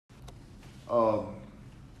Um,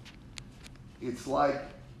 it's like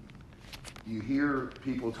you hear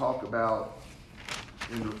people talk about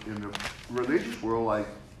in the religious world, like,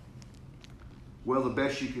 well, the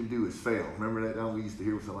best you can do is fail. Remember that? We used to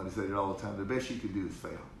hear somebody say it all the time. The best you can do is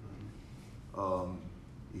fail.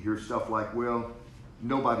 You hear stuff like, well,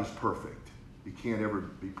 nobody's perfect. You can't ever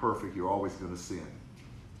be perfect. You're always going to sin.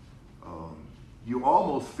 You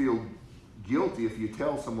almost feel guilty if you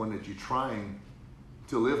tell someone that you're trying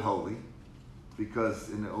to live holy, because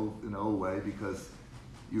in the old way, because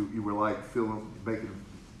you were like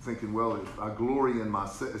thinking, well, if I glory in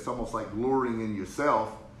myself, it's almost like glorying in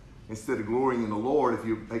yourself instead of glorying in the Lord if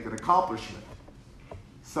you make an accomplishment.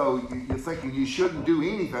 So you're thinking you shouldn't do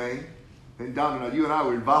anything. And Don, you and I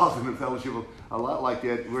were involved in the fellowship a lot like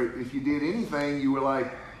that, where if you did anything, you were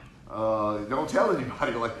like, don't tell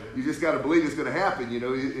anybody. Like, you just got to believe it's going to happen,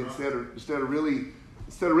 instead of really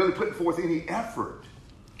putting forth any effort.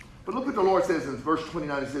 But look what the Lord says in verse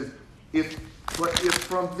 29. It says, if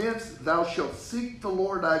from thence thou shalt seek the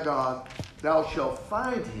Lord thy God, thou shalt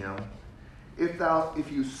find him,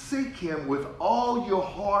 if you seek him with all your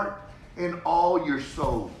heart and all your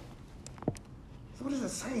soul. So what is it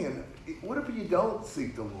saying? What if you don't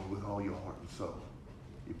seek the Lord with all your heart and soul?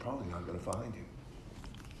 You're probably not going to find him.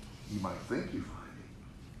 You might think you find him,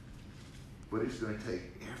 but it's going to take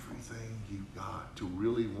everything you've got to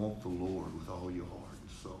really want the Lord with all your heart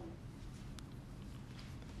and soul.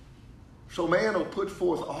 So man will put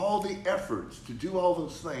forth all the efforts to do all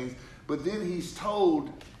those things, but then he's told,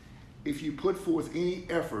 if you put forth any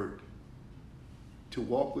effort to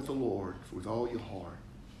walk with the Lord with all your heart,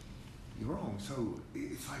 you're wrong. So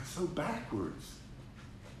it's like so backwards,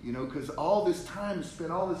 because all this time is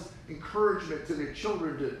spent, all this encouragement to their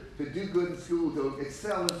children to do good in school, to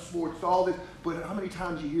excel in sports, all this. But how many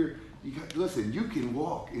times you hear, listen, you can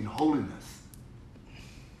walk in holiness.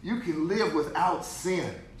 You can live without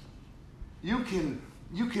sin. You can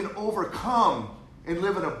overcome and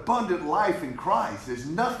live an abundant life in Christ. There's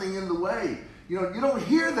nothing in the way. You don't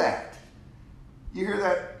hear that. You hear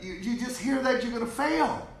that. You just hear that you're going to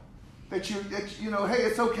fail. That hey,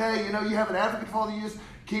 it's okay. You have an advocate for all the years.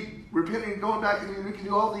 Keep repenting and going back, and you can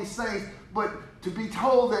do all these things. But to be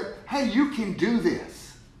told that, hey, you can do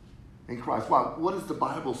this in Christ. Wow, what does the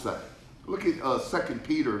Bible say? Look at 2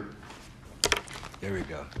 Peter. There we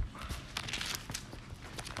go.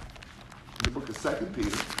 The book of 2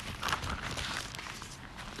 Peter.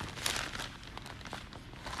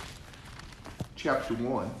 Chapter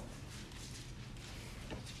 1.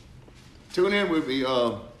 Tune in with me,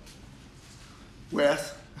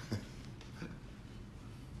 Wes.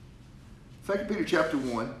 2 Peter chapter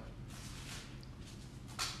 1.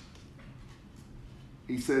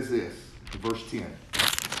 He says this, in verse 10.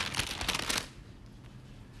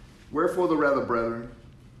 Wherefore the rather, brethren,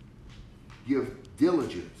 give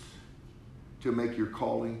diligence to make your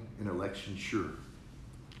calling and election sure.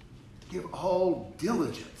 Give all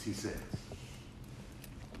diligence, he says.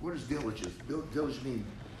 What is diligence? Diligence means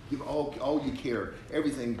give all you care,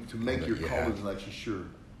 everything to make your calling and election sure.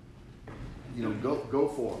 Go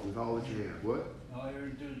for it with all that you have. What? All your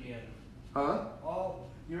enthusiasm. Huh? All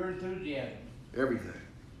your enthusiasm. Everything.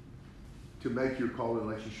 To make your calling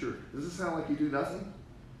and election sure. Does it sound like you do nothing?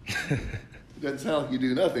 It doesn't sound like you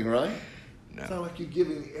do nothing, right? No. It sounds like you're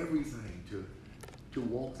giving everything to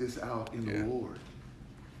walk this out in the Lord.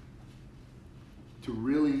 To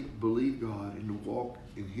really believe God and to walk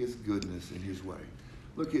in his goodness and his way.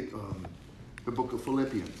 Look at the book of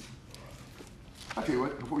Philippians. I'll tell you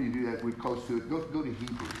what, before you do that, we're close to it. Go to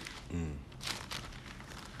Hebrews.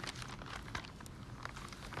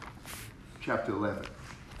 Chapter 11.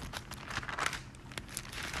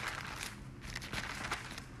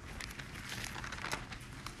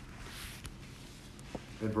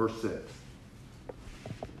 And verse 6.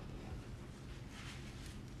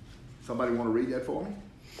 Somebody want to read that for me?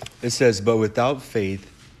 It says, but without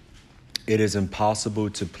faith, it is impossible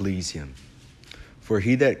to please him. For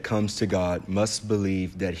he that comes to God must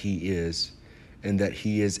believe that he is, and that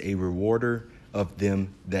he is a rewarder of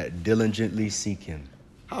them that diligently seek him.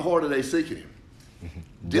 How hard are they seeking him?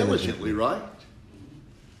 Diligently, right?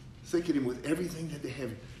 Seeking him with everything that they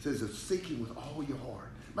have. It says, seeking with all your heart.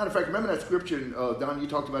 Matter of fact, remember that scripture, Don, you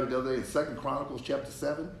talked about it the other day in 2 Chronicles chapter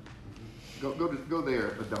 7? Go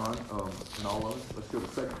there, Don, and all of us. Let's go to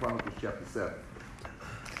 2 Chronicles chapter 7.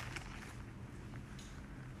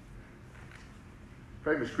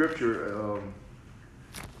 Famous scripture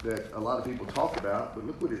that a lot of people talk about, but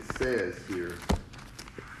look what it says here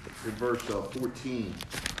in verse 14.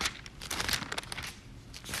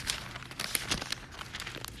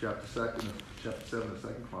 Chapter 7 of 2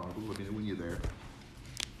 Chronicles. Let me know when you're there.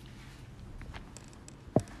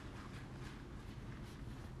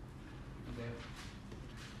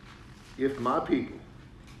 if my people,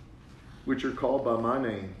 which are called by my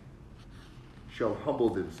name, shall humble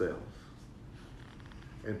themselves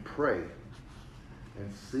and pray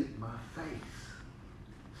and seek my face,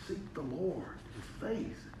 seek the Lord, his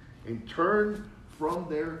face, and turn from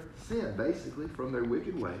their sin, basically from their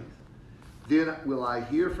wicked ways, then will I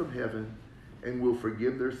hear from heaven and will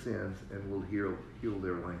forgive their sins and will heal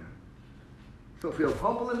their land. So if he'll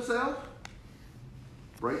humble himself,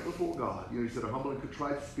 break before God. You know, he said, a humble and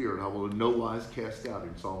contrite spirit I will in no wise cast out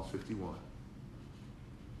in Psalms 51.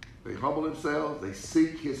 They humble themselves, they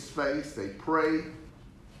seek his face, they pray,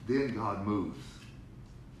 then God moves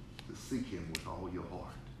to seek him with all your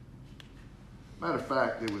heart. Matter of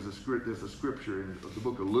fact, there's a scripture in the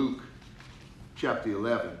book of Luke, chapter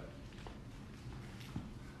 11.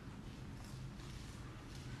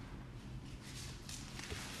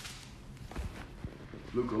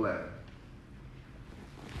 Luke 11.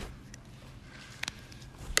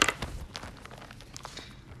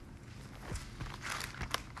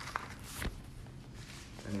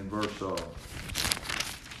 And in verse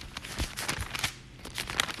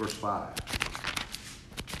 5,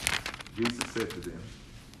 Jesus said to them,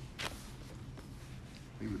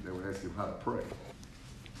 they were asking him how to pray.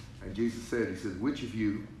 And Jesus said, he said, which of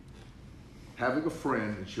you, having a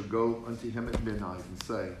friend, and shall go unto him at midnight and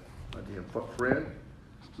say unto him, friend,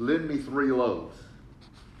 lend me 3 loaves.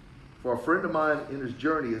 For a friend of mine in his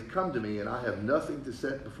journey has come to me, and I have nothing to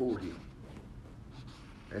set before him.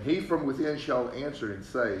 And he from within shall answer and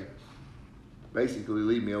say, basically,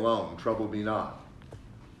 leave me alone, trouble me not.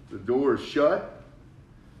 The door is shut,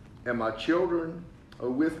 and my children are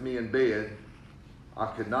with me in bed. I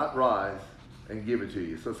could not rise and give it to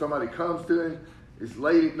you. So somebody comes to him, it's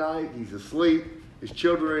late at night, he's asleep, his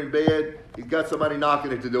children are in bed, he's got somebody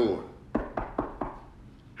knocking at the door.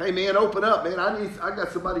 Hey man, open up, man. I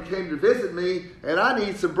got somebody came to visit me and I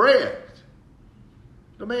need some bread.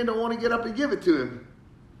 The man don't want to get up and give it to him.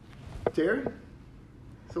 Terry?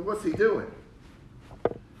 So what's he doing?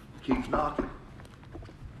 Keeps knocking.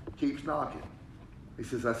 Keeps knocking. He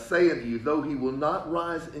says, I say unto you, though he will not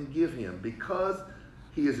rise and give him, because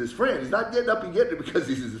he is his friend. He's not getting up and getting it because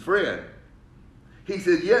he's his friend. He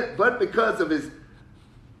said, yet, but because of his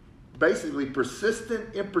basically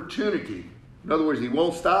persistent importunity, in other words, he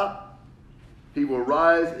won't stop, he will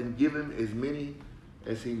rise and give him as many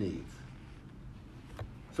as he needs.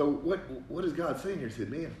 So what is God saying here? He said,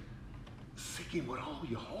 man, seek him with all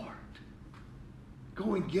your heart.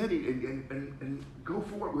 Go and get it and go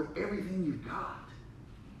for it with everything you've got.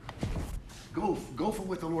 Go for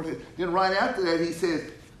what the Lord has. Then right after that, he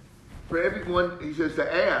says, for everyone, he says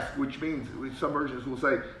to ask, which means, some versions will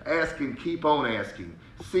say, ask and keep on asking.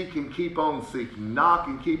 Seek and keep on seeking. Knock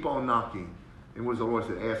and keep on knocking. And what does the Lord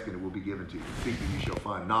say? Ask and it will be given to you. Seek and you shall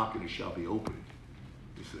find. Knock and it shall be opened.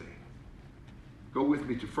 You see. Go with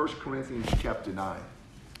me to 1 Corinthians chapter 9.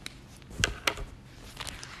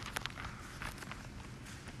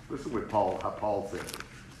 Listen what how Paul says it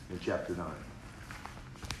in chapter 9.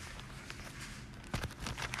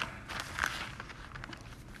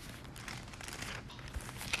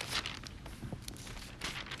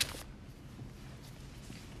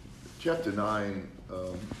 Chapter 9,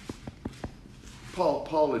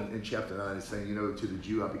 Paul in chapter 9 is saying, to the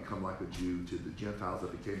Jew I become like a Jew, to the Gentiles I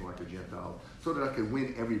became like a Gentile, so that I could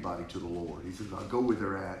win everybody to the Lord. He says, I go where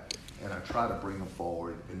they're at, and I try to bring them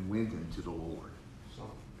forward and win them to the Lord.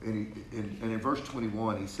 And in verse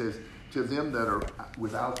 21, he says, to them that are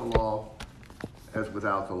without the law, as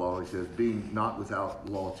without the law, he says, being not without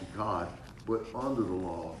law to God, but under the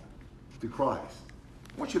law to Christ.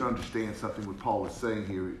 I want you to understand something what Paul is saying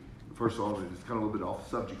here. First of all, it's kind of a little bit off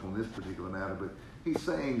subject on this particular matter, but he's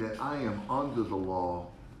saying that I am under the law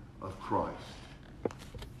of Christ.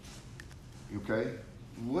 Okay?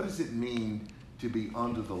 What does it mean to be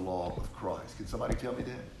under the law of Christ? Can somebody tell me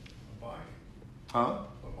that? Abiding. Huh?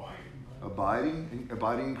 Abiding.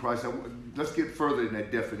 Abiding in Christ. Now, let's get further in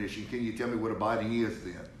that definition. Can you tell me what abiding is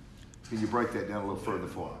then? Can you break that down a little further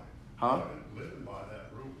for me? Huh? Living by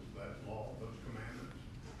that rule, that law, those commandments.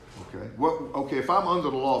 Okay. Okay, if I'm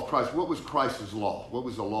under the law of Christ, what was Christ's law? What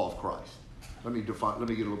was the law of Christ? Let me get a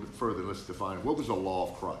little bit further. Let's define it. What was the law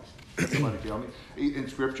of Christ? Can somebody tell me? In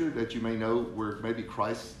Scripture that you may know where maybe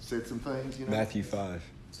Christ said some things, Matthew 5.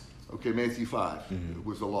 Okay, Matthew 5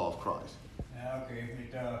 was the law of Christ. Okay,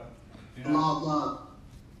 The law of love.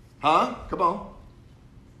 Huh? Come on.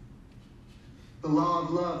 The law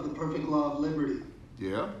of love, the perfect law of liberty.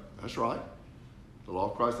 Yeah, that's right. The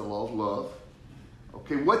law of Christ, the law of love.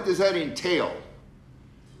 Okay, what does that entail?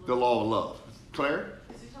 The law of love. Claire?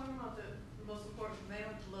 Is he talking about the most important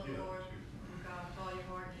commandment, to love the Lord your God with all your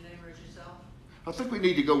heart and your neighbor as yourself? I think we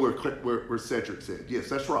need to go where Cedric said. Yes,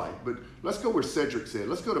 that's right. But let's go where Cedric said.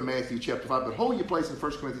 Let's go to Matthew chapter 5. But hold your place in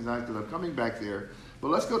 1 Corinthians 9 because I'm coming back there. But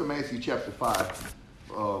let's go to Matthew chapter 5,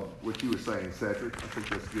 what you were saying, Cedric. I think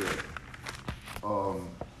that's good.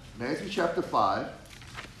 Matthew chapter 5.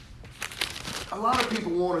 A lot of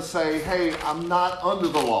people want to say, hey, I'm not under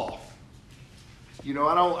the law. You know,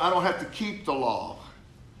 I don't have to keep the law.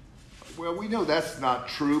 Well, we know that's not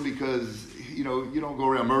true because, you know, you don't go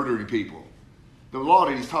around murdering people. The law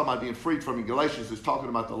that he's talking about being freed from in Galatians is talking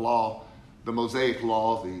about the law, the Mosaic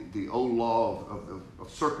law, the old law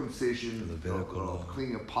of circumcision, of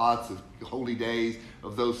cleaning of pots, of holy days,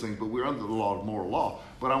 of those things. But we're under the law of moral law.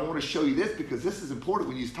 But I want to show you this because this is important.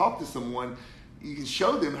 When you talk to someone, you can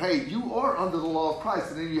show them, hey, you are under the law of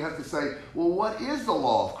Christ. And then you have to say, well, what is the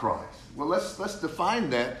law of Christ? Well, let's define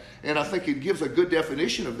that. And I think it gives a good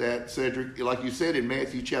definition of that, Cedric, like you said in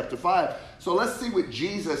Matthew chapter 5. So let's see what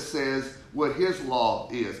Jesus says, what his law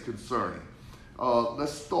is concerning.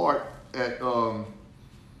 Let's start at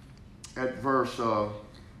verse...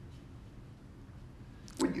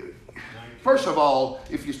 First of all,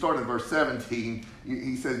 if you start in verse 17,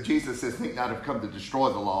 he says, Jesus says, think not have come to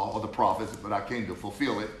destroy the law or the prophets, but I came to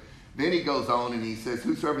fulfill it. Then he goes on and he says,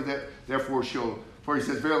 whosoever therefore shall... For he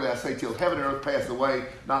says, verily I say, till heaven and earth pass away,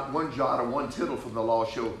 not one jot or one tittle from the law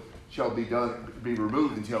shall be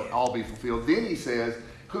removed until all be fulfilled. Then he says,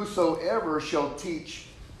 whosoever shall teach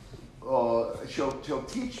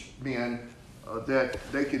men that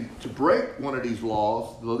they can to break one of these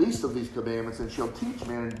laws, the least of these commandments, and shall teach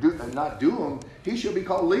men and not do them, he shall be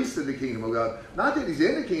called least in the kingdom of God. Not that he's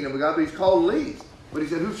in the kingdom of God, but he's called least. But he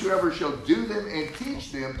said, whosoever shall do them and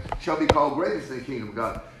teach them shall be called greatest in the kingdom of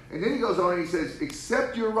God. And then he goes on and he says,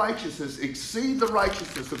 except your righteousness exceed the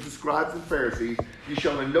righteousness of the scribes and Pharisees, you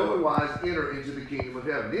shall in no wise enter into the kingdom of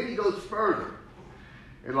heaven. Then he goes further.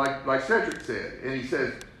 And like Cedric said, and he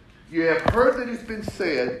says, you have heard that it's been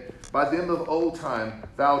said by them of old time,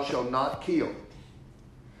 thou shalt not kill.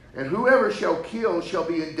 And whoever shall kill shall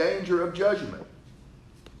be in danger of judgment.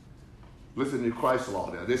 Listen to Christ's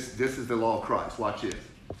law now. This is the law of Christ. Watch this.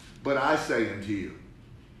 But I say unto you.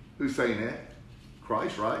 Who's saying that?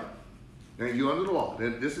 Christ, right? And you under the law.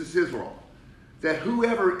 This is his law. That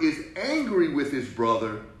whoever is angry with his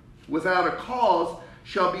brother without a cause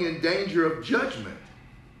shall be in danger of judgment.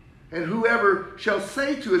 And whoever shall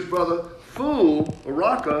say to his brother, fool, or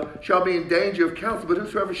raka, shall be in danger of counsel. But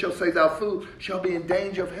whosoever shall say, thou fool, shall be in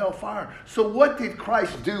danger of hellfire. So what did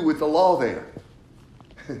Christ do with the law there?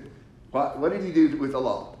 What did he do with the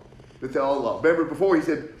law? With the old law. Remember before he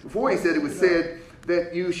said it was said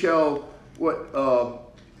that you shall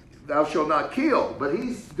thou shalt not kill. But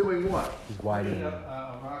he's doing what? He's widening it.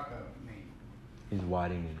 Raka mean? He's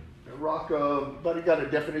widening it. Raka, but he got a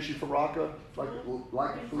definition for raka? Like a fool?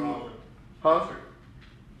 Huh?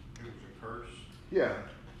 It was a curse. Yeah.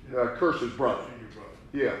 Curse his brother.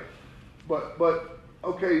 Yeah. But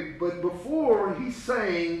before he's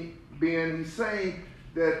saying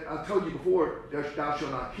that I told you before, thou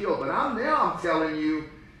shalt not kill. But I'm telling you,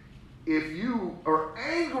 if you are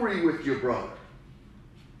angry with your brother,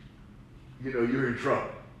 you know, you're in trouble.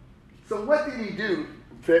 So what did he do?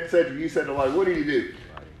 Cedric, you said the law. What did he do?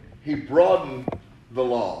 He broadened the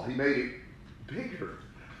law. He made it bigger.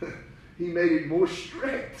 He made it more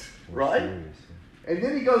strict, right? Serious, yeah. And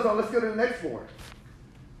then he goes on. Let's go to the next one.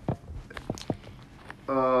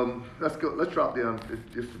 Let's go. Let's drop down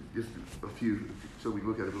just a few so we can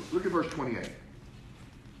look at it. Look at verse 28,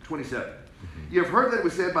 27. Mm-hmm. You have heard that it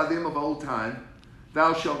was said by them of old time,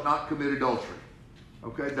 thou shalt not commit adultery.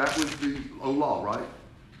 Okay, that was the old law, right?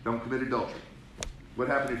 Don't commit adultery. What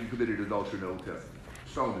happened if you committed adultery in the Old Testament?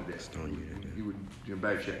 Stoned to death. You would be in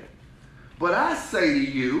bad shape. But I say to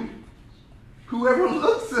you, whoever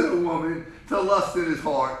looks at a woman to lust in his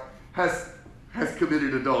heart has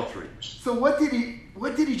committed adultery. So what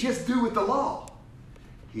did he just do with the law?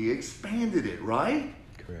 He expanded it, right?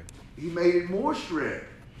 Correct. He made it more strict.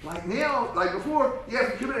 Like now, like before, yeah,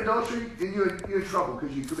 if you commit adultery, then you're in trouble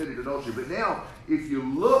because you committed adultery. But now, if you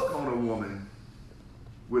look on a woman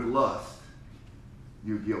with lust,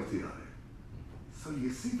 you're guilty of it. So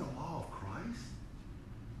you see the law of Christ?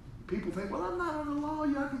 People think, well, I'm not under the law.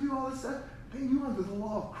 You have to do all this stuff. Then you're under the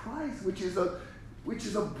law of Christ, which is a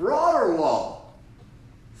broader law.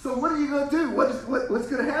 So what are you going to do? What's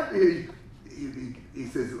going to happen here? He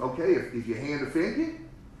says, okay, if your hand offends you,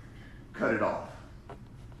 cut it off.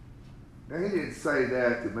 Now, he didn't say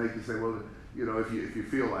that to make you say, well, you know, if you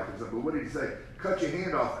feel like it. But what did he say? Cut your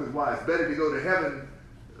hand off, because why? It's better to go to heaven,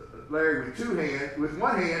 Larry, with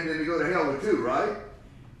one hand than to go to hell with two, right?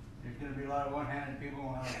 You could there'll be a lot of one-handed people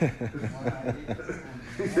one-handed.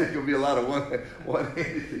 He said there'll be a lot of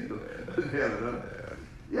one-handed people in heaven. Huh?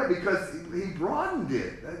 Yeah, because he broadened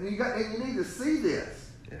it. And you need to see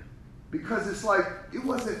this. Yeah. Because it's like, it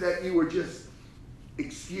wasn't that you were just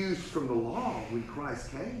excused from the law when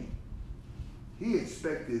Christ came. He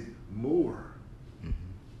expected more,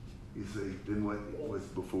 you see, than what was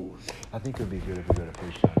before. I think it would be good if we go to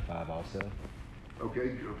 1 John 5 also.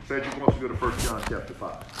 Okay, Cedric wants to go to 1 John chapter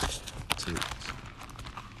 5. Too.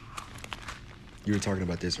 You were talking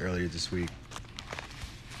about this earlier this week.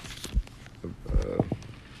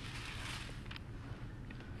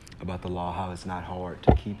 About the law, how it's not hard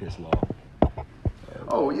to keep his law.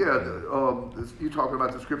 Oh, yeah. You're talking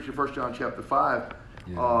about the scripture, 1 John chapter 5,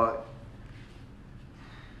 Yeah.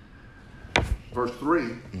 verse 3.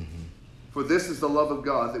 Mm-hmm. For this is the love of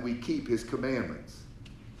God, that we keep his commandments.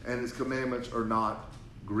 And his commandments are not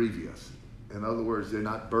grievous. In other words, they're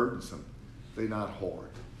not burdensome. They're not hard.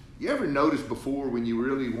 You ever notice before when you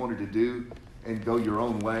really wanted to do and go your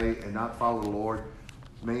own way and not follow the Lord,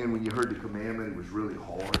 man, when you heard the commandment, it was really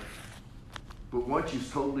hard. But once you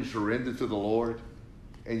totally surrender to the Lord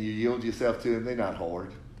and you yield yourself to him, they're not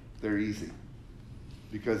hard. They're easy.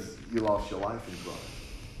 Because you lost your life in Christ.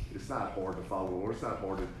 It's not hard to follow the Lord. It's not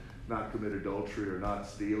hard to not commit adultery or not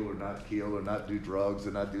steal or not kill or not do drugs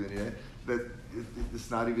or not do any of that.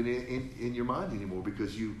 It's not even in your mind anymore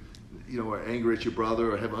because you are angry at your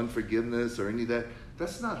brother or have unforgiveness or any of that.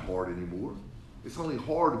 That's not hard anymore. It's only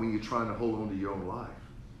hard when you're trying to hold on to your own life.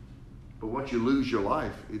 But once you lose your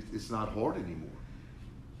life, it's not hard anymore.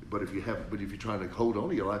 But if you're trying to hold on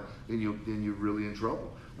to your life, then you're really in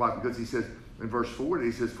trouble. Why? Because he says in verse 40,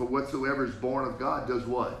 he says, "For whatsoever is born of God does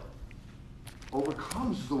what?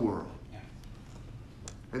 Overcomes the world." Yeah.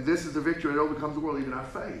 And this is the victory that overcomes the world, even our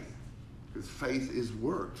faith. Because faith is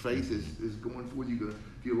work. Faith is going forward.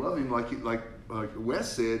 If you love him, like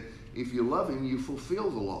Wes said, if you love him, you fulfill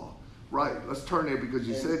the law. Right. Let's turn there because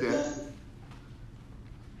you said that.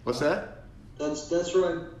 What's that? That's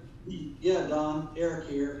right. Yeah, Don, Eric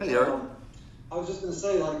here. Hey, Eric. I was just going to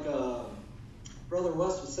say, like Brother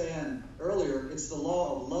West was saying earlier, it's the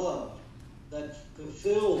law of love that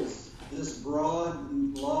fulfills this broad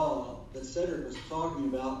law that Cedric was talking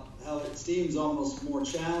about, how it seems almost more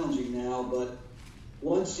challenging now, but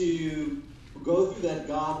once you go through that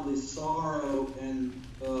godly sorrow and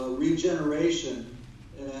regeneration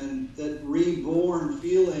and that reborn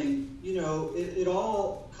feeling, it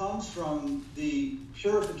all comes from the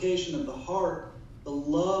purification of the heart, the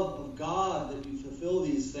love of God, that you fulfill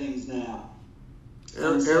these things now.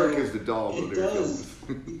 Eric is the dog.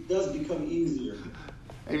 It does become easier.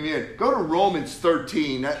 Amen. Go to Romans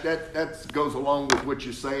 13. That goes along with what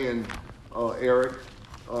you're saying, Eric,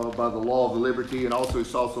 by the law of liberty, and also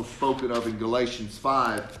it's also spoken of in Galatians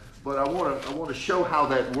 5. But I want to show how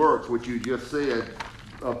that works, what you just said,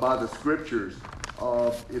 by the scriptures.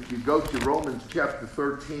 If you go to Romans chapter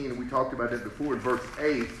 13, and we talked about that before in verse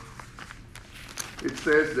 8, it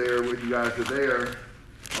says there, when you guys are there,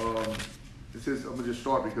 it says, I'm going to just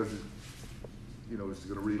start because it's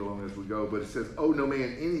going to read along as we go, but it says, "Owe no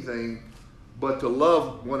man anything but to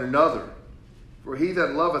love one another. For he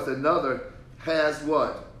that loveth another has"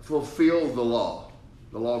 what? "Fulfilled the law."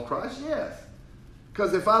 The law of Christ? Yes.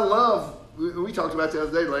 Because if I love, we talked about the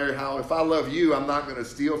other day, Larry, how if I love you, I'm not going to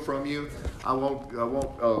steal from you. I won't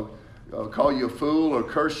call you a fool or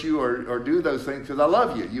curse you or do those things because I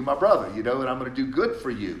love you. You're my brother, and I'm going to do good for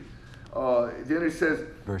you. Then it says,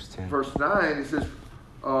 Verse 10. Verse 9, it says,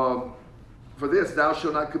 "For this, thou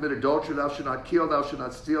shalt not commit adultery, thou shalt not kill, thou shalt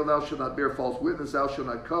not steal, thou shalt not bear false witness, thou shalt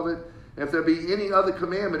not covet. And if there be any other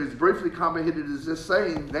commandment, it's briefly comprehended as this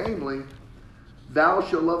saying, namely, thou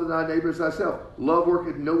shalt love thy neighbor as thyself. Love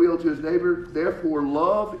worketh no ill to his neighbor. Therefore,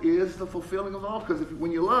 love is the fulfilling of all." Because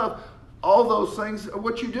when you love, all those things are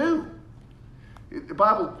what you do. The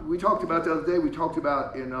Bible, we talked about the other day, we talked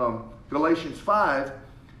about in Galatians 5,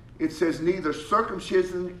 it says, "Neither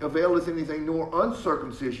circumcision availeth anything, nor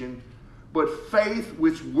uncircumcision, but faith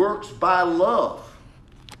which works by love."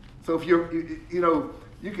 So if you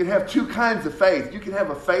can have two kinds of faith. You can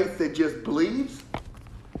have a faith that just believes,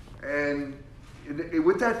 and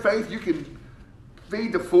with that faith you can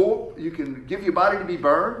feed the full, you can give your body to be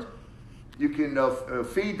burned, you can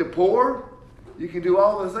feed the poor, you can do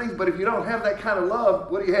all those things. But if you don't have that kind of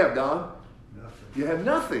love, what do you have, Don? Nothing. You have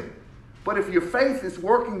nothing. But if your faith is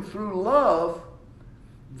working through love,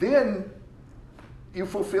 then you're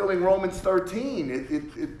fulfilling Romans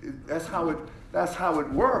 13. That's how it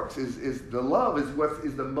works. Is the love is what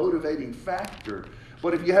is the motivating factor.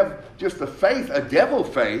 But if you have just a faith, a devil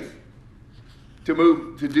faith,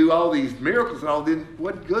 to do all these miracles and all, then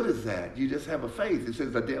what good is that? You just have a faith. It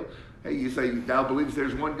says the devil, hey, you say, thou believest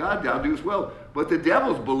there's one God, thou doest well. But the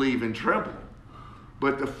devils believe and tremble.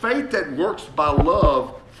 But the faith that works by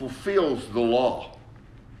love fulfills the law.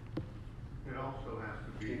 It also has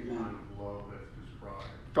to be the kind of love that's described.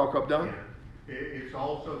 Talk up, Don? And it's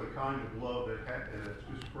also the kind of love that's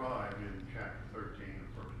described in chapter 13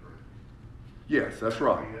 of 1 Corinthians. Yes, that's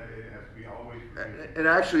right. It has to be always forgiving. And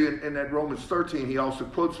actually, in that Romans 13, he also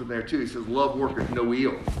quotes from there too. He says, "Love worketh no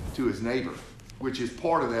ill to his neighbor," which is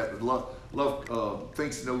part of that. Love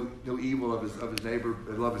thinks no evil of his neighbor.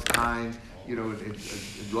 And love is kind,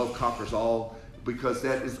 and love conquers all. Because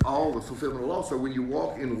that is all the fulfillment of the law. So when you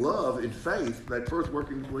walk in love, in faith, that first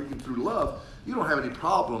working through love, you don't have any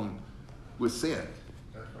problem with sin.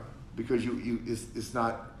 That's right. Because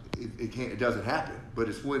it doesn't happen. But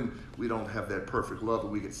it's when we don't have that perfect love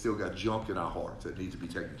and we still got junk in our hearts that needs to be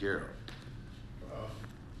taken care of.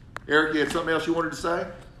 Eric, you had something else you wanted to say?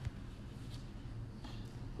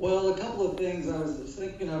 Well, a couple of things I was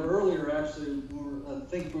thinking of earlier, actually. I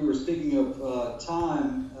think we were speaking of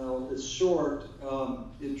time. It's short.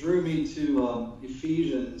 It drew me to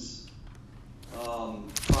Ephesians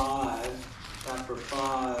 5, chapter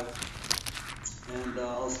 5. And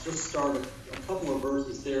I'll just start a couple of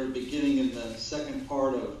verses there, beginning in the second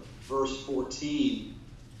part of verse 14,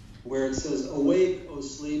 where it says, "Awake, O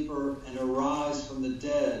sleeper, and arise from the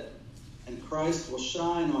dead, and Christ will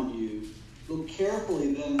shine on you. Look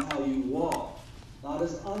carefully then how you walk, not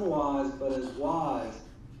as unwise, but as wise,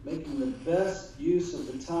 making the best use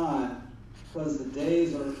of the time, because the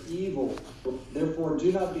days are evil. Therefore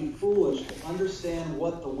do not be foolish, but understand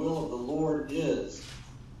what the will of the Lord is."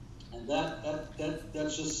 And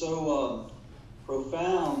that's just so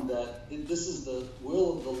profound that this is the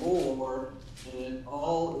will of the Lord, and it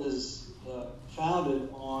all is founded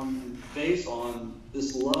on and based on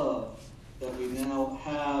this love that we now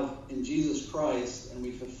have in Jesus Christ, and we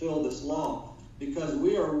fulfill this law. Because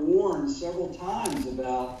we are warned several times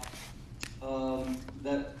about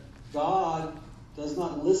that God does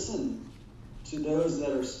not listen to those that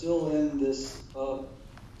are still in this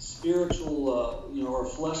spiritual, or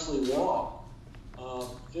fleshly walk.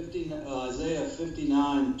 Isaiah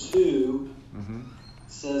 59:2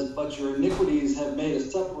 says, "But your iniquities have made a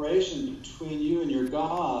separation between you and your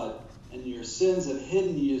God, and your sins have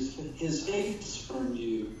hidden his face from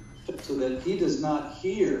you, so that he does not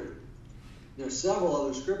hear." There are several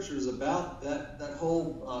other scriptures about that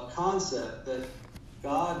whole concept that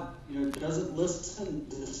God, doesn't listen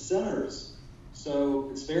to sinners. So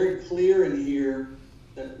it's very clear in here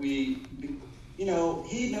that he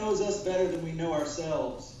knows us better than we know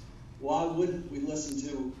ourselves. Why wouldn't we listen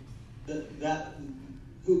to that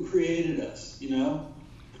who created us?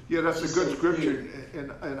 Yeah, that's a good scripture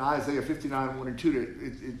in Isaiah 59:1 and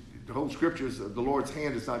 2. The whole scripture is, the Lord's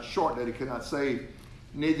hand is not short that it cannot save,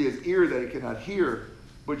 neither his ear that it cannot hear,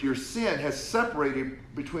 but your sin has separated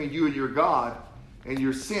between you and your God, and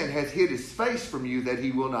your sin has hid his face from you that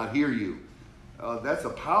he will not hear you. That's a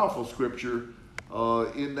powerful scripture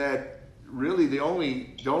in that really the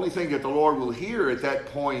only thing that the Lord will hear at that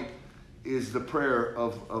point is the prayer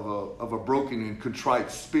of a broken and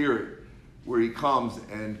contrite spirit, where he comes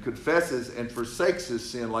and confesses and forsakes his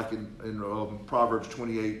sin, like in Proverbs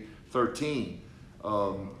 28:13.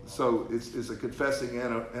 So it's a confessing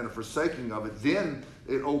and a forsaking of it. Then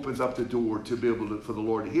it opens up the door to be able for the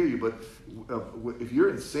Lord to hear you. But if you're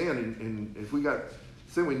in sin, and if we got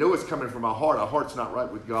sin, we know it's coming from our heart. Our heart's not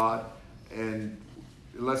right with God, and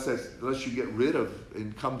unless you get rid of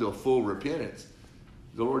and come to a full repentance,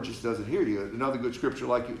 the Lord just doesn't hear you. Another good scripture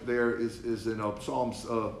like there is in Psalms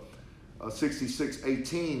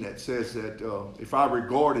 66:18 that says that if I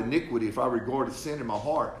regard iniquity, if I regard sin in my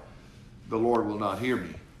heart, the Lord will not hear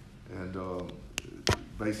me. And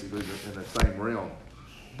basically in that same realm.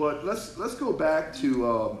 But let's go back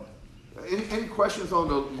to any questions on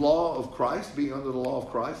the law of Christ, being under the law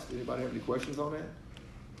of Christ? Anybody have any questions on that?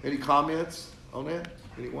 Any comments on that?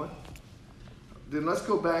 Anyone? Then let's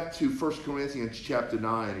go back to 1 Corinthians chapter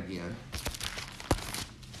 9 again.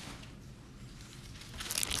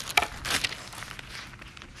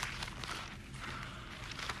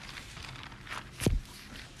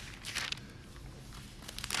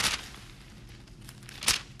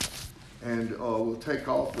 And we'll take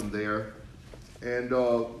off from there. And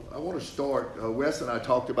I want to start, Wes and I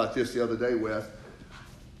talked about this the other day, Wes.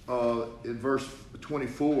 In verse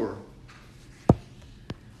 24,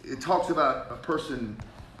 it talks about a person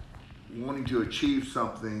wanting to achieve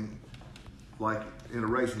something like in a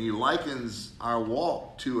race. And he likens our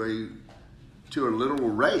walk to a literal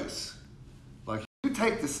race. Like you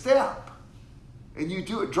take the step, and you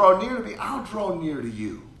do it, draw near to me, I'll draw near to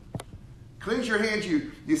you. Cleanse your hands,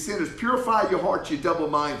 you sinners. Purify your hearts, you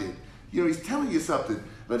double-minded. You know, he's telling you something.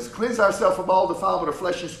 Let's cleanse ourselves from all defilement of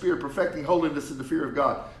flesh and spirit, perfecting holiness in the fear of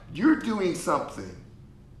God. You're doing something,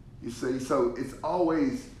 you see. So it's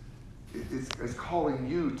always, it's calling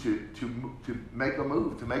you to make a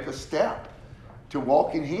move, to make a step, to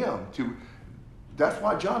walk in him. That's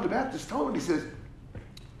why John the Baptist told him, he says,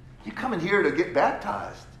 you come in here to get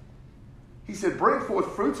baptized. He said, bring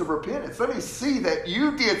forth fruits of repentance. Let me see that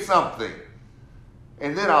you did something,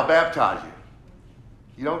 and then I'll baptize you.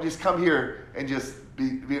 You don't just come here and just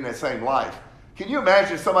be in that same life. Can you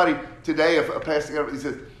imagine somebody today, if a pastor, he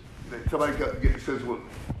says, somebody says, well,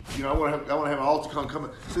 you know, I want to have an altar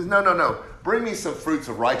come. He says, no. Bring me some fruits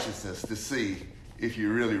of righteousness to see if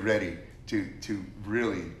you're really ready to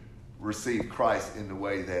really receive Christ in the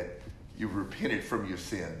way that you've repented from your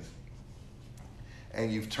sins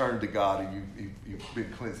and you've turned to God and you've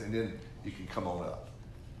been cleansed, and then you can come on up.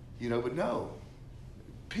 You know, but no.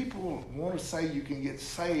 People want to say you can get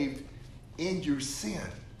saved in your sin.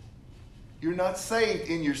 You're not saved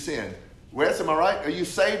in your sin. Wes, am I right? Are you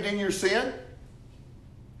saved in your sin?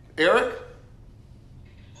 Eric?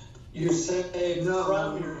 You're saved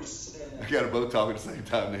from your sin. I got them both talking at the same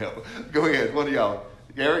time now. Go ahead. One of y'all.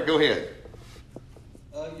 Eric, go ahead.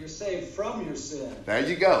 You're saved from your sin. There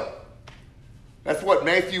you go. That's what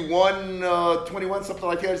Matthew 1:21, something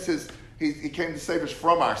like that. It says he came to save us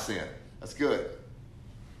from our sin. That's good.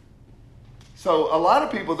 So a lot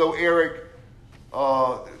of people, though, Eric,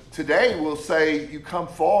 today will say you come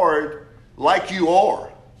forward like you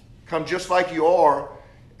are. Come just like you are,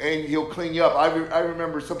 and he'll clean you up. I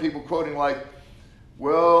remember some people quoting like,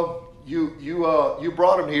 well, you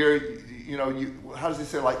brought him here, you know, how does it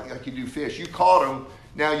say, like you do fish? You caught him,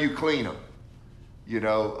 now you clean him. You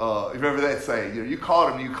know, remember that saying, you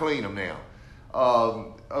caught him, you clean him now.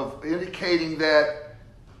 Of indicating that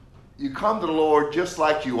you come to the Lord just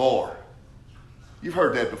like you are. You've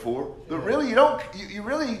heard that before. But really, you don't. You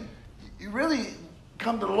really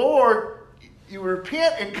come to the Lord. You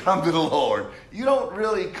repent and come to the Lord. You don't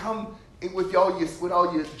really come with all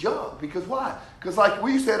your junk. Because why? Because like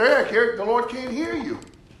we said, Eric, the Lord can't hear you.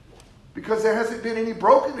 Because there hasn't been any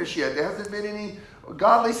brokenness yet. There hasn't been any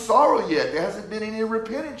godly sorrow yet. There hasn't been any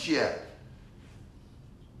repentance yet.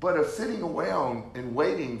 But of sitting around and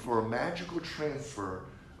waiting for a magical transfer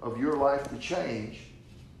of your life to change,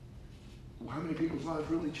 how many people's lives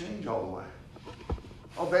really change all the way?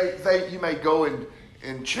 Oh, you may go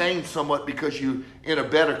and change somewhat because you're in a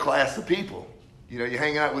better class of people. You know, you're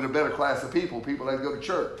hanging out with a better class of people that go to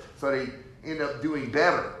church, so they end up doing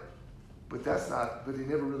better. But they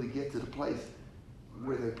never really get to the place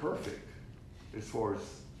where they're perfect as far as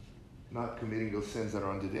not committing those sins that are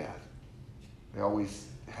unto death. They always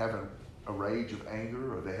have a rage of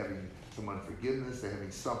anger, or they're having some unforgiveness, they're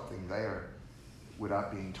having something there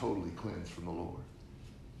without being totally cleansed from the Lord.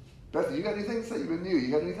 Bethany, you got anything to say? You've been new.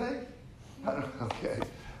 You got anything? Okay.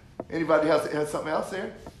 Anybody else has something else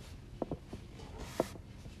there?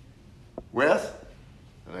 Wes?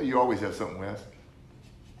 I know you always have something, Wes.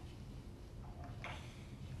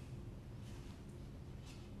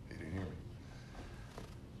 He didn't hear me.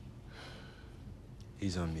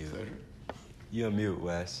 He's on mute. Cedric? You on mute,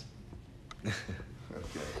 Wes. Okay.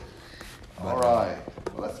 All right.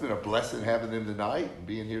 Well, that's been a blessing having them tonight and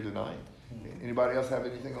being here tonight. Anybody else have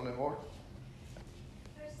anything on their heart?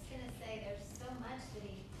 I was just going to say there's so much that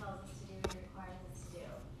he tells us to do and requires us to do.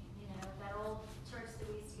 You know, that old church that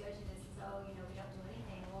we used to go to that says, oh, you know, we don't do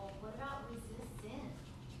anything. Well, what about resist sin?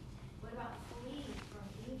 What about flee from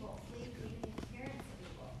evil? Flee from even the appearance of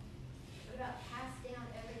evil? What about cast down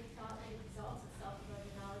every thought that exalts itself above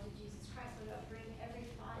the knowledge of Jesus Christ? What about bring every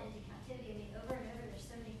thought into captivity? I mean, over and over, there's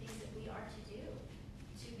so many things that we are to do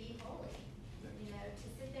to be holy. You know, to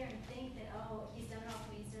sit there and think that, oh, he's done it all for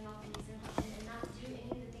me, he's done it all for me, he's done it all for me, and not do any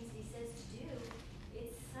of the things that he says to do.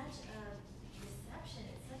 It's such a deception.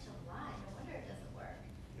 It's such a lie. No wonder it doesn't work.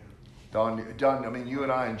 Don, I mean, you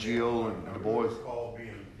and I and Jill and the boys. I recall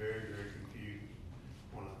being very, very confused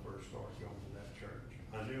when I first started going to that church.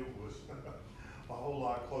 I knew it was a whole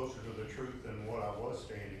lot closer to the truth than what I was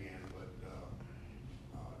standing in, but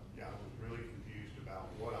yeah, I was really confused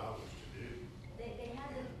about what I was to do. They had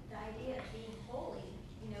the idea of being holy.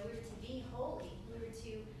 You know, we were to be holy. We were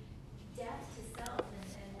to death to self and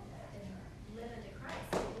live unto Christ.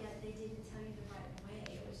 But yet they didn't tell you the right way.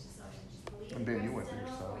 It was just always just believe. And Ben, you went Christ there,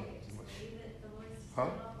 done it all so- for you. Just believe that the Lord's done Huh?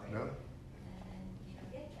 it all for you. No. And you know,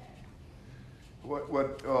 get there.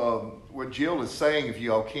 What Jill is saying, if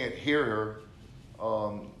y'all can't hear her,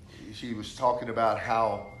 she was talking about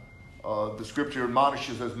how The scripture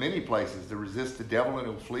admonishes us many places to resist the devil and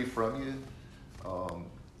he'll flee from you,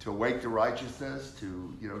 to awake to righteousness,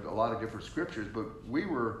 to, a lot of different scriptures. But we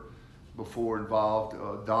were before involved,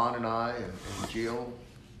 Don and I and Jill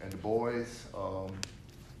and the boys.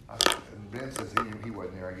 And Ben says he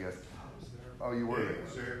wasn't there, I guess. I was there. Oh, you were there? It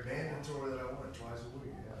was there. Mandatory that I went twice a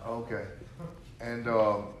week. Yeah. Okay. And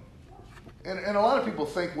a lot of people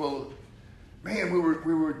think, well, man, we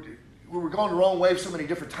were going the wrong way so many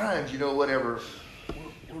different times, whatever.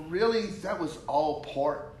 Well, really, that was all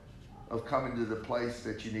part of coming to the place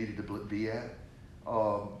that you needed to be at.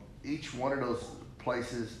 Each one of those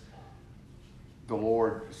places, the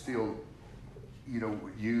Lord still,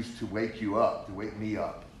 used to wake you up, to wake me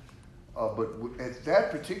up. But at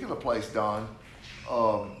that particular place, Don,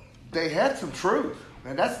 they had some truth.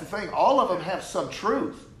 And that's the thing. All of them have some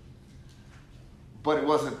truth. But it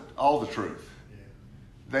wasn't all the truth.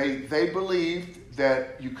 Yeah. They believed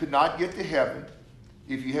that you could not get to heaven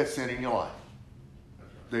if you had sin in your life.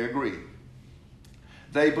 They agreed.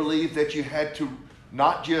 They believed that you had to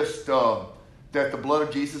not just, that the blood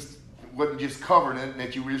of Jesus wasn't just covering it and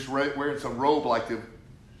that you were just wearing some robe like the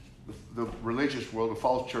religious world, the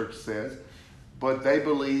false church says, but they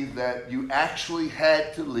believed that you actually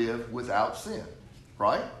had to live without sin,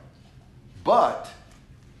 right? But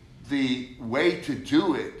the way to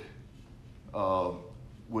do it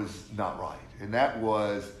was not right. And that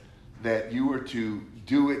was that you were to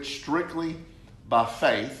do it strictly by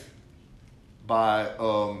faith, by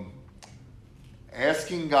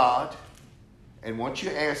asking God, and once you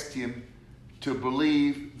asked him, to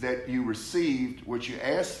believe that you received what you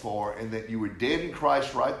asked for and that you were dead in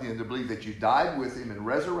Christ right then, to believe that you died with him and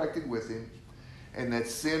resurrected with him, and that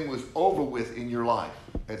sin was over with in your life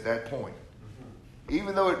at that point.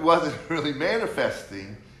 Even though it wasn't really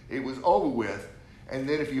manifesting, it was over with. And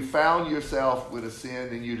then if you found yourself with a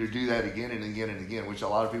sin, then you to do that again and again and again, which a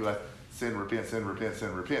lot of people have sin, repent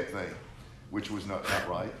thing, which was not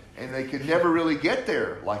right. And they could never really get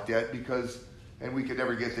there like that and we could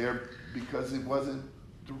never get there because it wasn't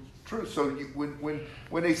true. So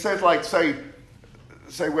when they said, like, say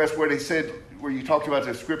Wes, where you talked about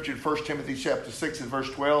the scripture in 1 Timothy chapter 6 and verse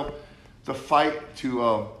 12, the fight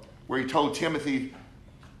to, where he told Timothy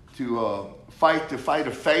to fight the fight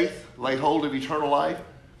of faith, lay hold of eternal life.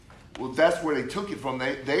 Well, that's where they took it from.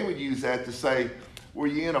 They would use that to say,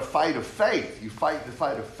 well, you're in a fight of faith. You fight the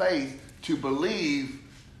fight of faith to believe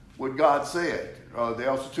what God said. They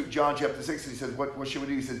also took John chapter 6 and he says, what should we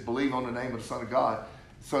do? He says, believe on the name of the Son of God.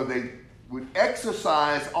 So they would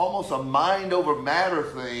exercise almost a mind over matter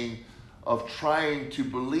thing of trying to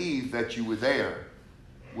believe that you were there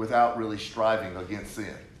without really striving against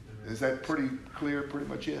sin. Is that pretty clear? Pretty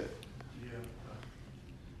much it.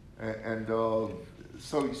 Yeah. And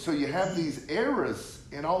so you have these errors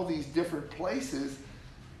in all these different places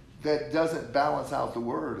that doesn't balance out the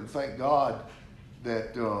word. And thank God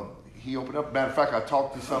that he opened up. Matter of fact, I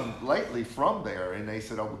talked to some lately from there, and they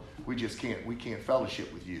said, "Oh, we can't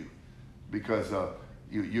fellowship with you because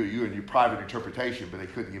you and your private interpretation." But they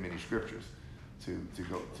couldn't give me any scriptures to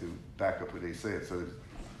back up what they said. So it's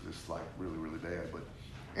just like really, really bad. But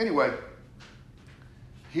anyway,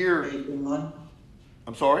 here.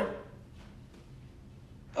 I'm sorry.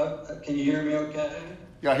 Can you hear me okay?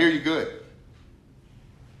 Yeah, I hear you good.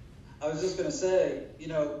 I was just going to say,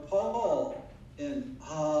 Paul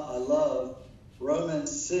I love Romans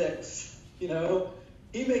 6, he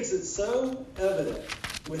makes it so evident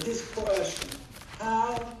with his question,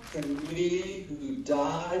 how can we who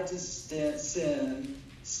died to sin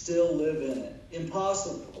still live in it?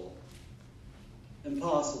 Impossible.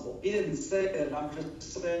 He didn't say that. I'm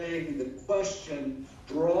just saying the question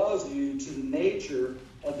draws you to the nature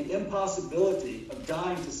of the impossibility of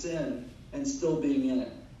dying to sin and still being in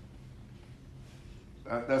it.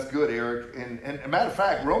 That's good, Eric. And a matter of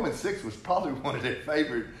fact, Romans 6 was probably one of their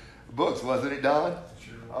favorite books, wasn't it, Don?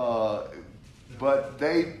 Sure. But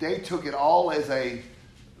they took it all as a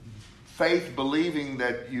faith, believing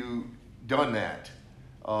that you done that,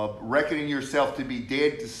 reckoning yourself to be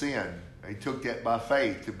dead to sin. They took that by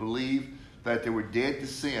faith, to believe that they were dead to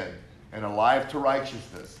sin and alive to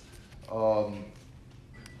righteousness.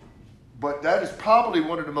 But that is probably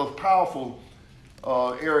one of the most powerful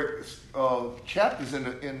Eric, chapters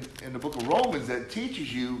in the book of Romans that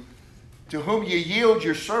teaches you, to whom you yield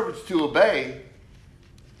your servants to obey,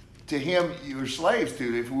 to him you're slaves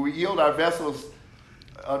to. If we yield our vessels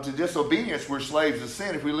to disobedience, we're slaves of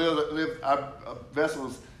sin. If we live our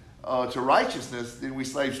vessels to righteousness, then we're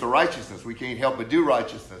slaves to righteousness. We can't help but do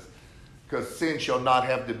righteousness, because sin shall not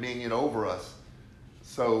have dominion over us.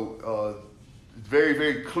 So it's very,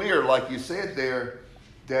 very clear, like you said there,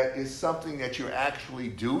 that is something that you're actually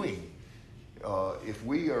doing. If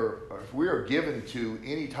we are given to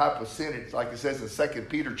any type of sin, it's like it says in 2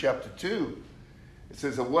 Peter chapter 2, it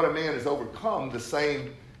says that what a man has overcome, the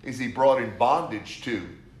same is he brought in bondage to.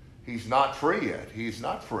 He's not free yet. He's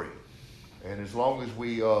not free. And as long as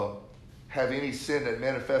we have any sin that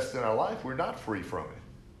manifests in our life, we're not free from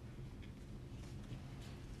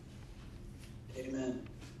it. Amen.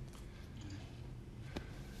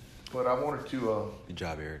 But I wanted to Good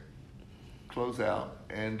job, Eric. close out.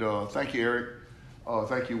 And thank you, Eric.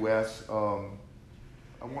 Thank you, Wes. I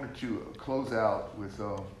wanted to close out with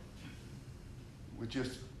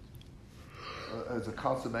just as a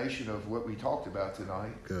consummation of what we talked about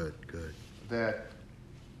tonight. Good. That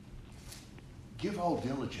give all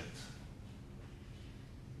diligence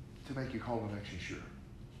to make your call and election sure.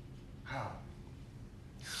 How?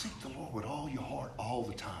 Seek the Lord with all your heart all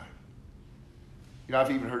the time. You know,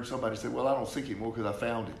 I've even heard somebody say, well, I don't seek him more because I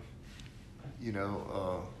found him. You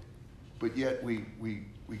know, but yet we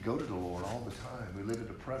go to the Lord all the time. We live in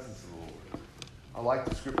the presence of the Lord. I like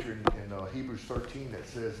the scripture in Hebrews 13 that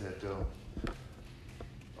says that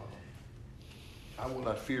I will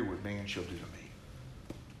not fear what man shall do to me.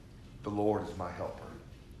 The Lord is my helper.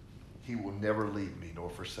 He will never leave me nor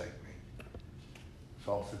forsake me.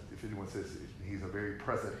 So if anyone says he's a very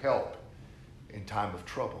present help in time of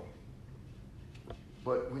trouble.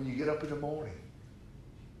 But when you get up in the morning,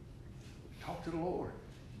 talk to the Lord.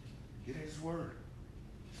 Get in his word.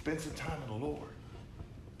 Spend some time in the Lord.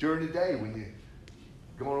 During the day, when you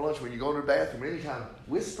go on lunch, when you go to the bathroom, anytime,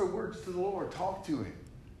 whisper words to the Lord. Talk to him.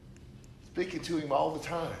 Speaking to him all the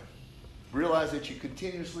time. Realize that you're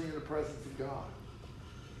continuously in the presence of God.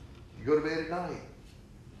 You go to bed at night.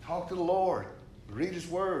 Talk to the Lord. Read his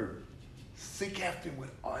word. Seek after him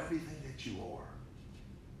with everything that you are.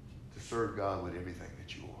 To serve God with everything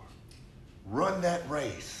that you are. Run that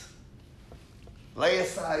race. Lay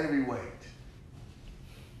aside every weight.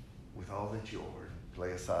 With all that you are.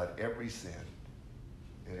 Lay aside every sin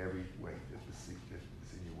and every weight that's in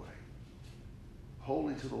your way.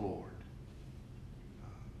 Holy to the Lord.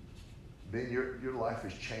 Then your life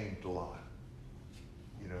has changed a lot.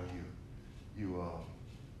 You know, you're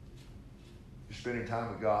spending time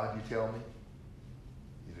with God, you tell me.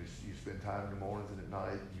 You know, you spend time in the mornings and at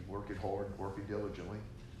night, you working hard, working diligently,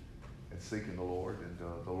 and seeking the Lord, and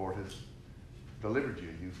the Lord has delivered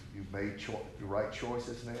you. You've made the right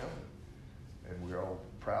choices now, and we're all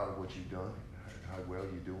proud of what you've done, and how well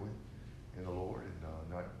you're doing in the Lord, and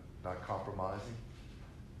not compromising,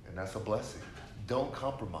 and that's a blessing. Don't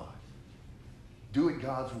compromise. Do it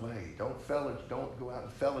God's way. Don't go out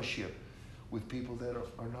and fellowship with people that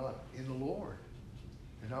are not in the Lord.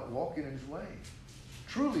 They're not walking in his way,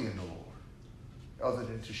 truly in the Lord, other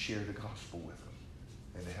than to share the gospel with them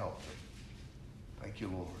and to help them. Thank you,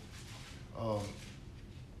 Lord.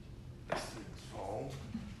 Let's sing a song.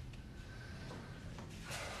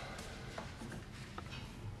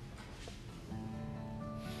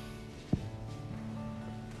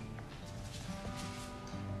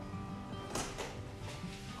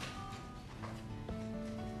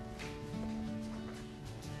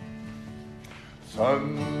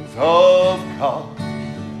 Sons of God,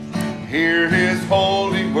 hear his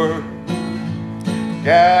holy word,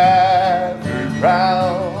 gathered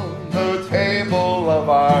round the table of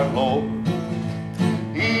our Lord.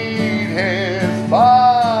 Eat his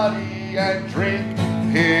body and drink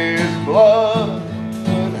his blood,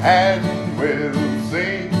 and we'll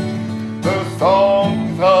sing the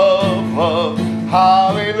songs of love.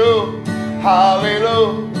 Hallelujah,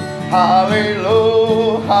 hallelujah,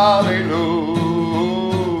 hallelujah, hallelujah.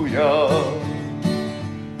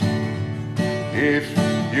 If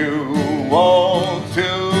you want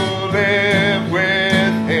to live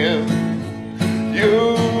with him,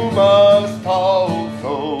 you must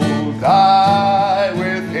also die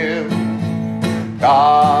with him.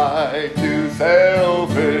 Die to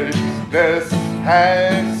selfishness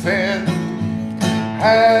and sin,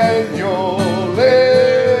 and you'll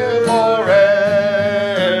live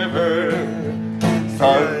forever.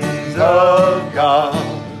 Sons of God,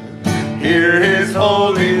 hear his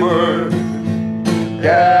holy word,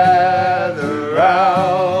 gather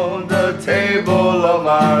round the table of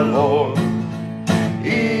our Lord.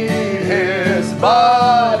 Eat his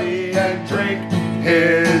body and drink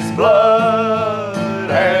his blood,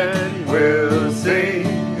 and we'll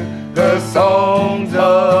sing the songs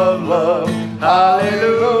of love.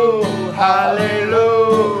 Hallelujah,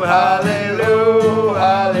 hallelujah, hallelujah,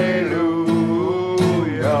 hallelujah.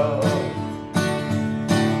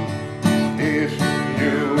 If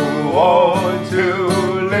you want to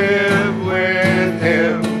live with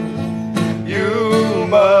him, you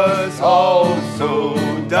must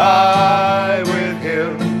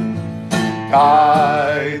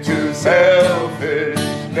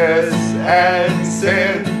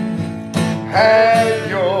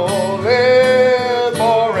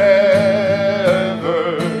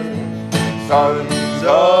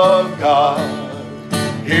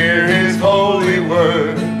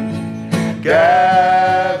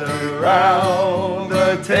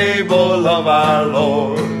of our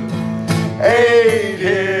Lord, ate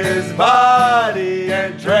his body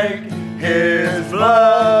and drank his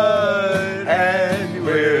blood, and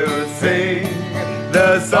we'll sing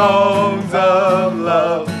the songs of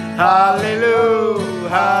love. Hallelujah,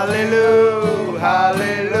 hallelujah,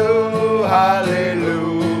 hallelujah, hallelujah.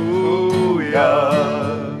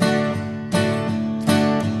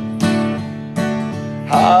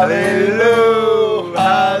 Hallelujah,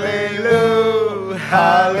 hallelujah,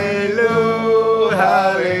 hallelujah,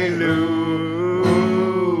 hallelujah.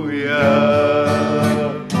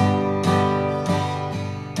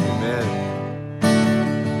 Amen.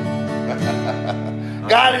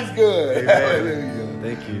 God is good. Amen. Hallelujah.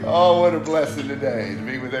 Thank you. Oh, what a blessing today to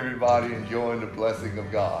be with everybody enjoying the blessing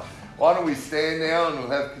of God. Why don't we stand now and we'll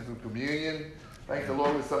have some communion. Thank the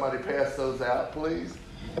Lord. Would somebody pass those out, please?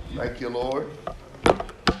 Thank you, Lord.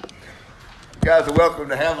 You guys are welcome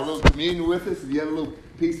to have a little communion with us. If you have a little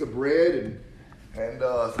piece of bread and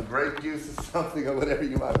some grape juice or something or whatever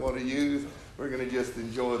you might want to use, we're going to just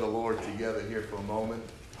enjoy the Lord together here for a moment.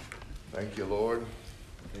 Thank you, Lord.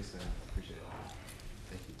 Thanks, man. Appreciate it.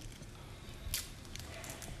 Thank you.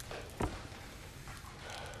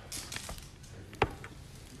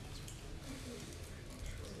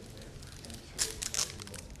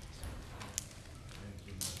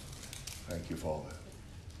 Thank you, Father.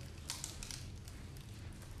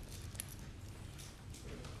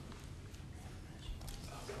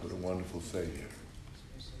 What a wonderful Savior.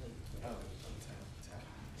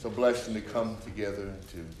 So blessed to come together and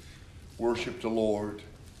to worship the Lord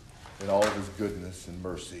in all of his goodness and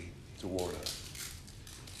mercy toward us.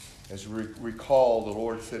 As we recall, the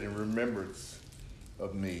Lord said, in remembrance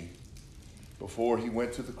of me, before he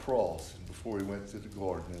went to the cross and before he went to the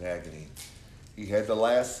garden in agony, he had the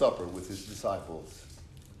Last Supper with his disciples.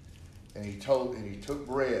 And he took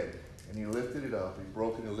bread and he lifted it up. He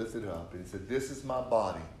broke it and lifted it up. And he said, this is my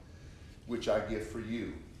body, which I give for you.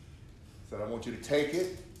 He said, I want you to take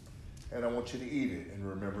it and I want you to eat it in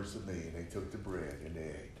remembrance of me. And they took the bread and they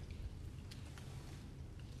ate.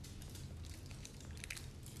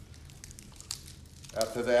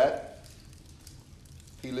 After that,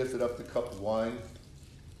 he lifted up the cup of wine.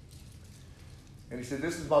 And he said,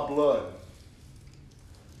 this is my blood.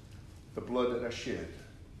 The blood that I shed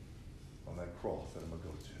on that cross that I'm going to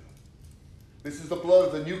go to. This is the blood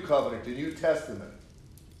of the new covenant, the New Testament,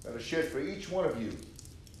 that is shed for each one of you.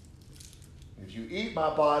 If you eat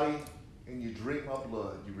my body and you drink my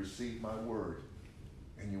blood, you receive my word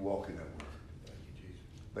and you walk in that word. Thank you, Jesus.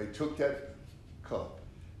 They took that cup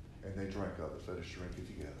and they drank of it. Let us drink it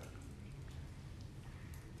together.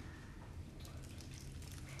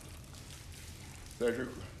 Cedric.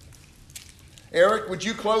 Eric, would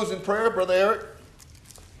you close in prayer, Brother Eric?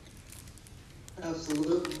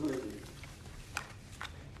 Absolutely.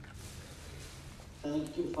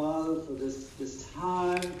 Thank you, Father, for this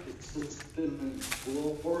time. It's just been a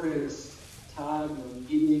glorious time of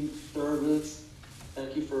meeting, service.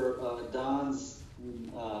 Thank you for Don's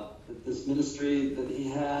this ministry that he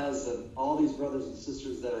has, and all these brothers and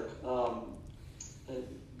sisters that are that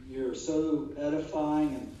you're so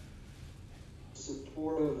edifying and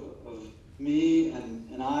supportive of me,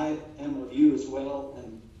 and I am of you as well.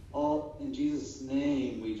 And all in Jesus'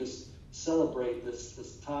 name, we just celebrate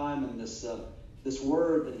this time and this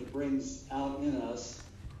word that he brings out in us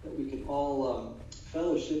that we can all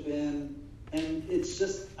fellowship in. And it's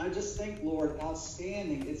just, I just think, Lord,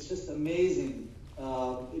 outstanding. It's just amazing.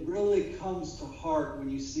 It really comes to heart when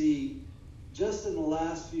you see, just in the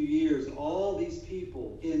last few years, all these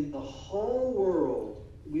people in the whole world.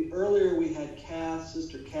 Earlier we had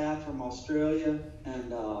Sister Kath from Australia,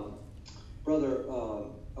 and Brother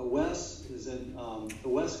Wes is in the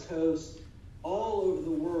West Coast, all over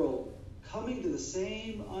the world, coming to the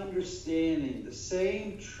same understanding, the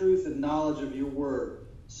same truth and knowledge of your word,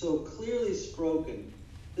 so clearly spoken.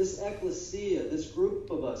 This ecclesia, this group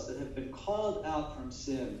of us that have been called out from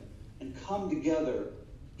sin and come together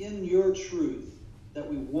in your truth, that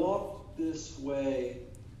we walk this way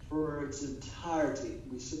for its entirety.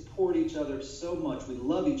 We support each other so much. We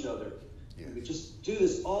love each other. Yes. We just do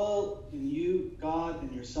this all in you, God,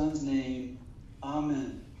 in your Son's name.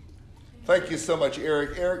 Amen. Thank you so much,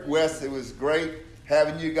 Eric. Eric West, it was great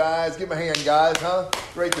having you guys. Give me a hand, guys, huh?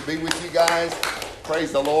 Great to be with you guys.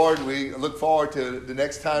 Praise the Lord. We look forward to the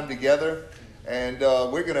next time together. And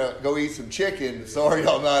we're going to go eat some chicken. Sorry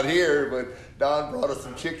y'all not here, but Don brought us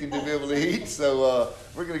some chicken to be able to eat. So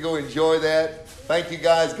we're going to go enjoy that. Thank you,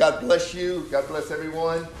 guys. God bless you. God bless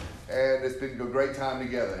everyone. And it's been a great time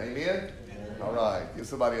together. Amen? All right. Give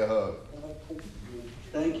somebody a hug.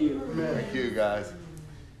 Thank you. Thank you, guys.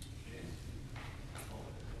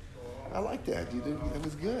 I like that. You did. That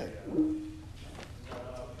was good.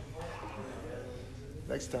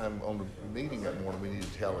 Next time on the meeting that morning, we need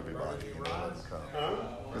to tell everybody. You know, let them come.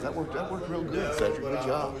 Because that worked real good, Cedric. Good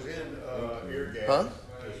job. Huh?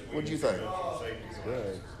 What'd you think? It's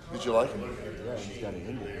good. Did you like it? Yeah, he's got an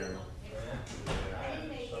ending here.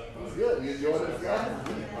 Good. You enjoyed it? I'm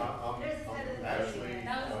actually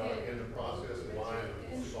in the process of buying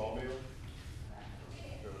a sawmill.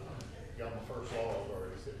 Got my first log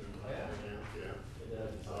already sitting in my house now.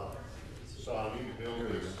 Yeah. So I need to build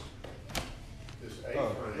this Oh,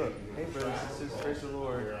 A-frame. look. Hey, brothers and sisters, praise the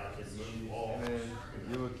Lord. Where I can move logs. Amen.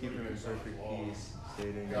 You will keep him in perfect peace,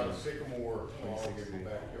 stating Got a sycamore log in 26 the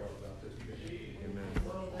backyard about this big. Amen.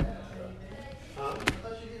 Huh?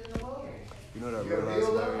 You know what I realized,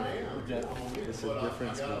 Larry? It's a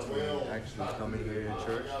difference between actually coming here to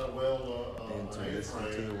church and to listen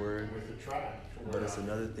to the word, but it's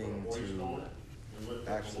another thing to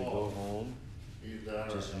actually go home,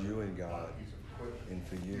 just you and God, and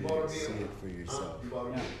for you to see it for yourself,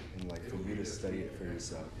 and like for you to study it for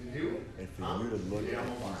yourself, and for you to look at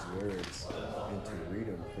these words and to read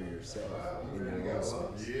them for yourself in your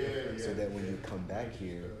own space, so that when you come back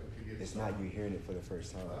here, it's not you hearing it for the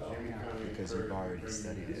first time, because you've already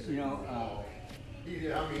studied it. You know,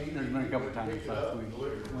 there's been a couple of times last week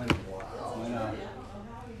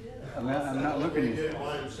when I'm not looking to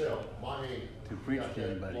preach to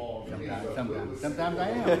anybody. Sometimes I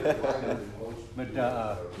am. But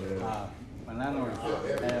my landlord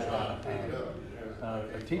had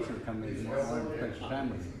a teacher come in and wanted to spend some time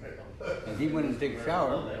with him, and he went and take a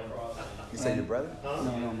shower. You said your brother?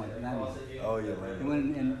 No, my landlord. Oh, your He landlord.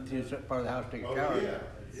 went into his part of the house to take a shower,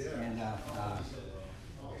 and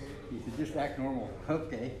he said, "Just act normal."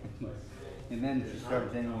 Okay. And then she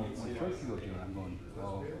started saying, "Well, what church you go to?" And I'm going,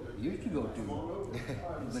 "Well, we used to go to,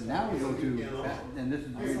 but now we go to," and this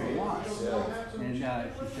is the reason why. And she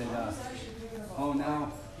said, "Oh,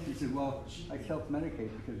 now." She said, "Well, I self-medicate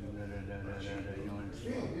because of da da da da da da." You know,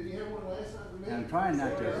 and I'm trying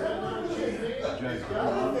not to judge.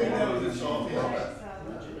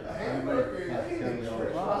 Everybody has to carry their own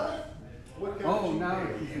cross. Oh, now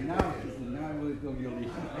she said, now I really feel guilty.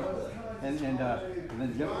 And then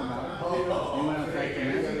Jeff came out. He went outside to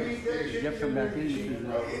me. Jeff come back in and he says,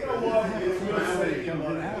 "Somebody comes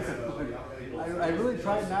in the house." I really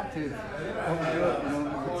tried not to overdo it, you know,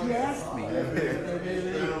 but she asked me.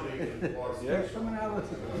 They're coming out with,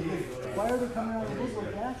 why are they coming out with this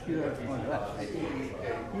little basket?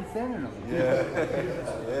 He's sending them. Yeah,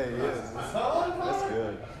 yeah, he is. That's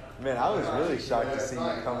good. Man, I was really shocked to see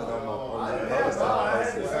you coming on the post. I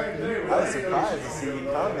was surprised to see you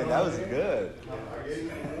coming. That was good.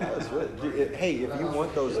 That was really. Hey, if you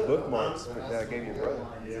want those bookmarks that I gave your brother,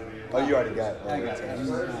 oh, you already got. I got it.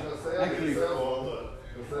 Actually,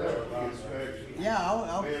 yeah,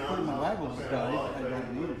 I'll put in my Bible, but I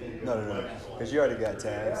don't need it. No, because you already got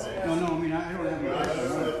tabs. No, I mean, I don't have any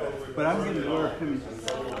Bible, but I'm getting to where I can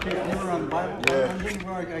take hammer on the Bible. Yeah. I'm getting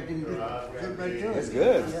where I can get right to it. It's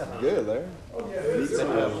good. Yeah. Good, Larry. And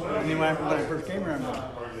then when I first came here, I'm like,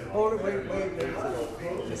 oh, wait.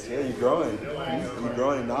 Yeah, you're growing. You're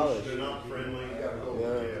growing in knowledge. Yeah,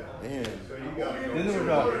 man. Then there was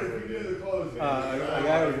a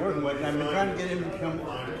guy I was working with, and I've been trying to get him to come.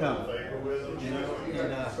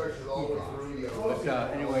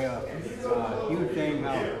 Anyway, he was saying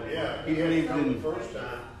how he believes in,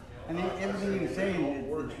 and everything he was saying,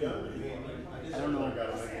 I don't know,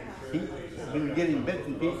 he was getting bits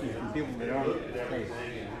and pieces from people that aren't saved.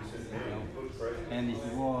 And he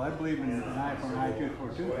said, well, I believe in an eye for an eye, tooth for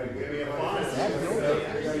a tooth.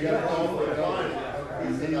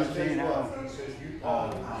 And then he was saying how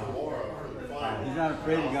he's not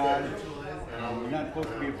afraid of God. You're not supposed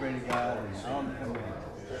to be afraid of God. And all that.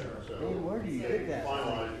 Hey, where do you get that?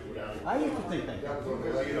 I used to think that.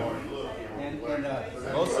 And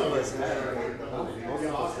Most of us have.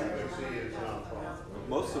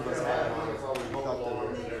 Most of us have.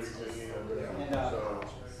 And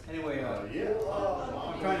anyway,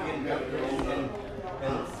 I'm trying to get him up there,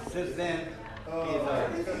 and since then, he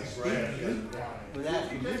was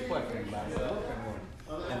asking this question about it.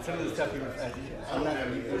 And some of the stuff he was asking, I'm not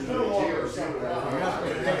going to you're not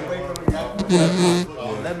supposed to take away from it, you're not supposed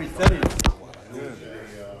to let me study it.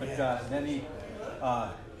 But then he's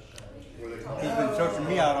been searching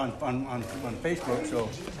me out on Facebook, so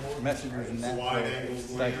messengers and that.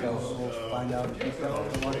 So like we'll find out if people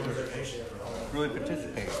want to really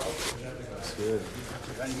participate. That's good.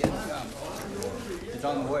 Trying to get it done. It's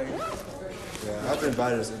on the way. Yeah, I've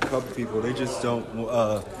invited a couple people. They just don't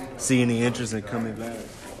see any interest in coming back.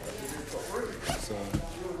 So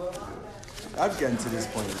I've gotten to this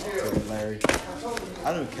point, Larry.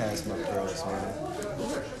 I don't cast my pearls, man.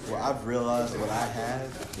 Well, I've realized what I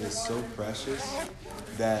have is so precious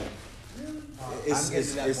that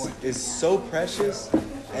it's so precious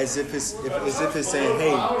as if it's saying,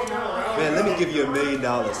 hey, man, let me give you $1 million.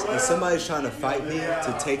 And somebody's trying to fight me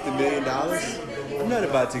to take the $1 million. I'm not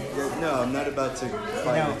about to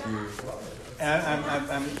fight with you. And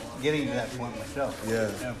I'm getting to that point myself.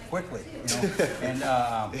 Yeah. Quickly, And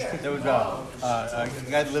there was a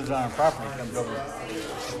guy that lives on our property comes over,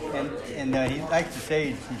 and he likes to say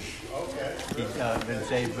he's been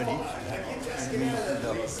saved, but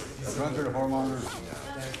he's a drunkard, a whoremonger,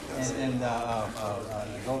 and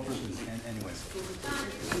adulterers, and anyways.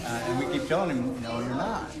 And we keep telling him, you're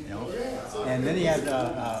not, And then he had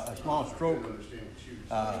a small stroke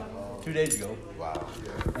 2 days ago. Wow.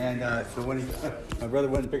 And so when my brother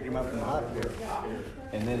went and picked him up from the hospital,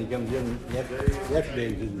 and then he comes in yesterday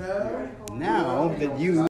and says, now that you